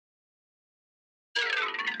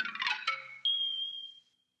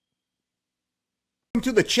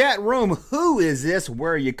welcome to the chat room. Who is this?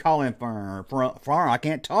 Where are you calling from? I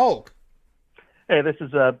can't talk. Hey, this is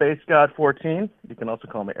Base God 14. You can also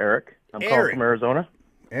call me Eric. I'm calling from Arizona.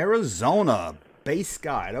 Arizona, Base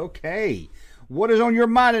God. Okay. What is on your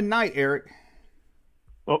mind tonight, Eric?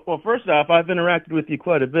 Well, first off, I've interacted with you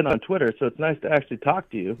quite a bit on Twitter, so it's nice to actually talk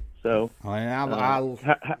to you. So, yeah,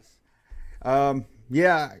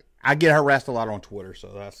 I get harassed a lot on Twitter, so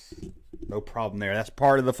that's no problem there. That's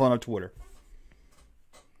part of the fun of Twitter.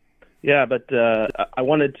 Yeah, but I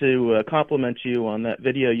wanted to compliment you on that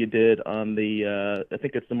video you did on the I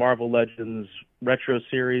think it's the Marvel Legends retro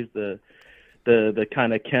series, the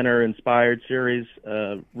kind of Kenner inspired series.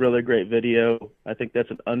 Really great video. I think that's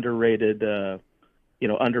an underrated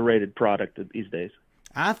underrated product these days.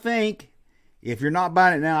 I think if you're not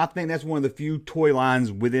buying it now, I think that's one of the few toy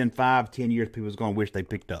lines within 5-10 years people's going to wish they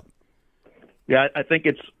picked up. Yeah, I think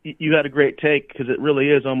you had a great take because it really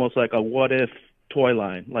is almost like a what if toy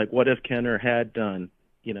line. Like, what if Kenner had done,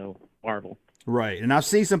 Marvel? Right, and I've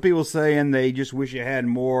seen some people saying they just wish it had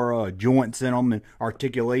more joints in them and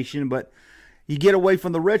articulation, but you get away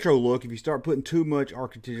from the retro look if you start putting too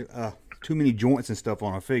many joints and stuff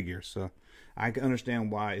on a figure. So I can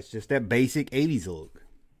understand why it's just that basic '80s look.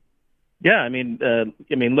 Yeah, I mean,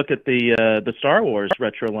 look at the Star Wars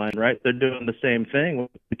retro line, right? They're doing the same thing.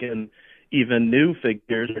 Even new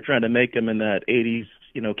figures, they're trying to make them in that '80s,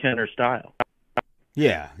 Kenner style.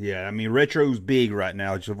 Yeah. I mean, retro's big right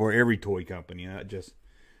now. It's for every toy company, not just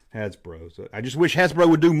Hasbro. So I just wish Hasbro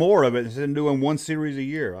would do more of it instead of doing one series a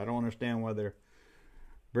year. I don't understand why they're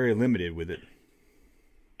very limited with it.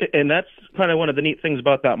 And that's kind of one of the neat things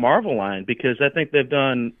about that Marvel line, because I think they've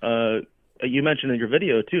done, you mentioned in your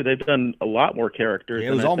video too, they've done a lot more characters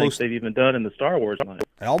than I think they've even done in the Star Wars line.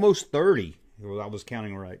 Almost 30, if I was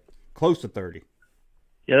counting right. Close to 30.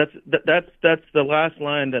 Yeah, that's the last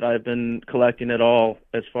line that I've been collecting at all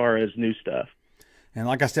as far as new stuff. And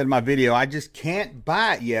like I said in my video, I just can't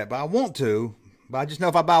buy it yet, but I want to. But I just know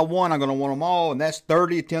if I buy one, I'm going to want them all, and that's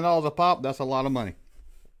 $10 a pop. That's a lot of money.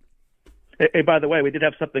 Hey, by the way, we did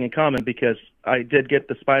have something in common because I did get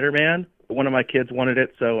the Spider-Man. One of my kids wanted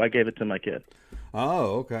it, so I gave it to my kid.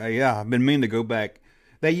 Oh, okay. Yeah, I've been meaning to go back.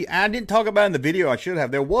 I didn't talk about it in the video. I should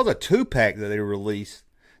have. There was a 2-pack that they released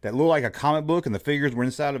that looked like a comic book, and the figures were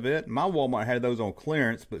inside of it. My Walmart had those on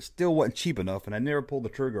clearance, but still wasn't cheap enough, and I never pulled the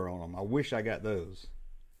trigger on them. I wish I got those.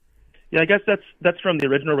 Yeah, I guess that's from the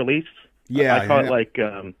original release. Yeah, I call it like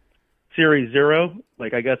Series 0.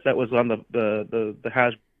 Like, I guess that was on the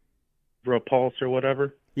Hasbro Pulse or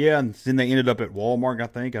whatever. Yeah, and then they ended up at Walmart, I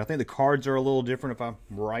think. I think the cards are a little different, if I'm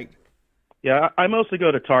right. Yeah, I mostly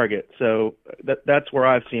go to Target, so that's where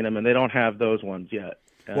I've seen them, and they don't have those ones yet.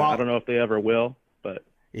 Well, I don't know if they ever will, but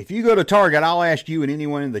if you go to Target, I'll ask you and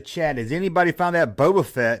anyone in the chat, has anybody found that Boba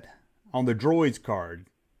Fett on the Droids card?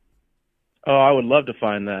 Oh, I would love to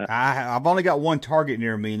find that. I've only got one Target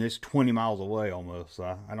near me, and it's 20 miles away almost,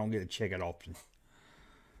 so I don't get to check it often.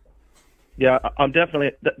 Yeah, I'm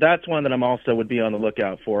definitely, that's one that I'm also would be on the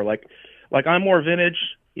lookout for. Like I'm more vintage,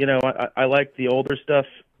 I like the older stuff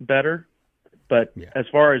better, but yeah. As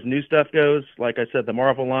far as new stuff goes, like I said, the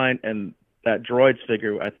Marvel line and that Droids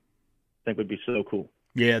figure, I think would be so cool.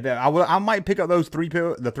 Yeah, I might pick up those the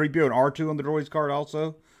 3PO and R2 on the Droids card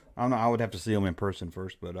also. I don't know. I would have to see them in person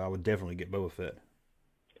first, but I would definitely get Boba Fett.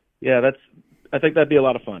 Yeah, I think that'd be a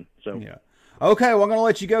lot of fun. So yeah. Okay, well, I'm going to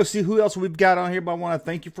let you go see who else we've got on here, but I want to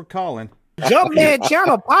thank you for calling. Junkman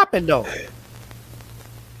channel popping, though.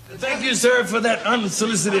 Thank you, sir, for that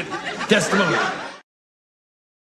unsolicited testimony.